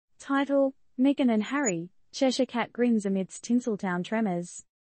Title: Meghan and Harry, Cheshire cat grins amidst Tinseltown Tremors.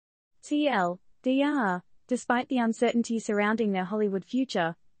 TLDR. Despite the uncertainty surrounding their Hollywood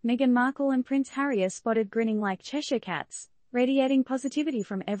future, Meghan Markle and Prince Harry are spotted grinning like Cheshire cats, radiating positivity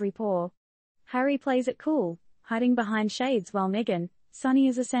from every pore. Harry plays it cool, hiding behind shades, while Meghan, sunny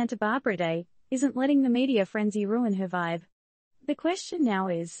as a Santa Barbara day, isn't letting the media frenzy ruin her vibe. The question now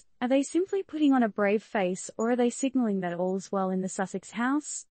is, are they simply putting on a brave face, or are they signaling that all's well in the Sussex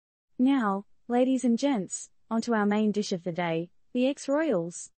house? Now, ladies and gents, onto our main dish of the day, the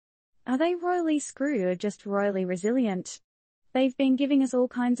ex-royals. Are they royally screwed or just royally resilient? They've been giving us all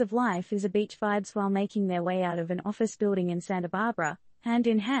kinds of life is a beach vibes while making their way out of an office building in Santa Barbara, hand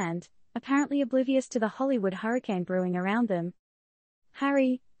in hand, apparently oblivious to the Hollywood hurricane brewing around them.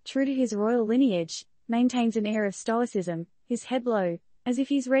 Harry, true to his royal lineage, maintains an air of stoicism, his head low, as if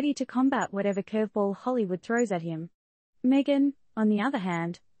he's ready to combat whatever curveball Hollywood throws at him. Meghan, on the other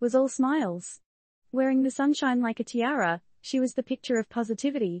hand, was all smiles. Wearing the sunshine like a tiara, she was the picture of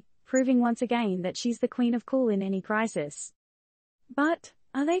positivity, proving once again that she's the queen of cool in any crisis. But,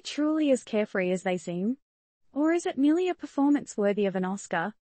 are they truly as carefree as they seem? Or is it merely a performance worthy of an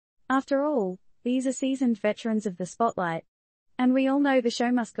Oscar? After all, these are seasoned veterans of the spotlight. And we all know the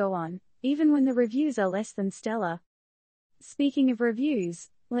show must go on, even when the reviews are less than stellar. Speaking of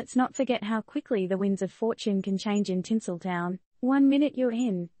reviews, let's not forget how quickly the winds of fortune can change in Tinseltown. 1 minute you're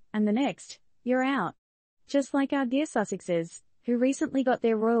in, and the next, you're out. Just like our dear Sussexes, who recently got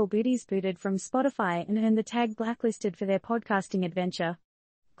their royal booties booted from Spotify and earned the tag blacklisted for their podcasting adventure.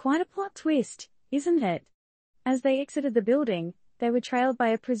 Quite a plot twist, isn't it? As they exited the building, they were trailed by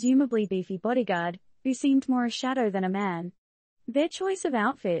a presumably beefy bodyguard, who seemed more a shadow than a man. Their choice of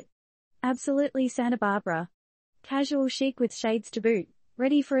outfit? Absolutely Santa Barbara. Casual chic with shades to boot,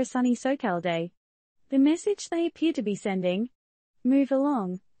 ready for a sunny SoCal day. The message they appear to be sending? Move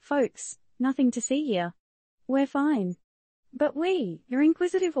along, folks, nothing to see here. We're fine. But we, your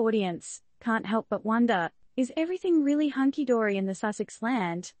inquisitive audience, can't help but wonder, is everything really hunky-dory in the Sussex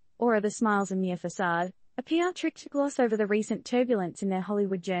land, or are the smiles a mere facade, a PR trick to gloss over the recent turbulence in their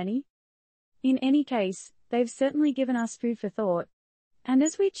Hollywood journey? In any case, they've certainly given us food for thought. And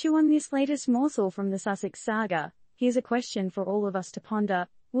as we chew on this latest morsel from the Sussex saga, here's a question for all of us to ponder.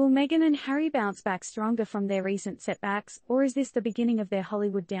 Will Meghan and Harry bounce back stronger from their recent setbacks, or is this the beginning of their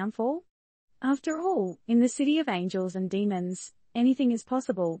Hollywood downfall? After all, in the city of angels and demons, anything is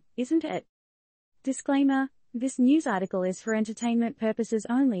possible, isn't it? Disclaimer: this news article is for entertainment purposes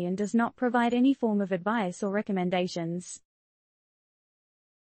only and does not provide any form of advice or recommendations.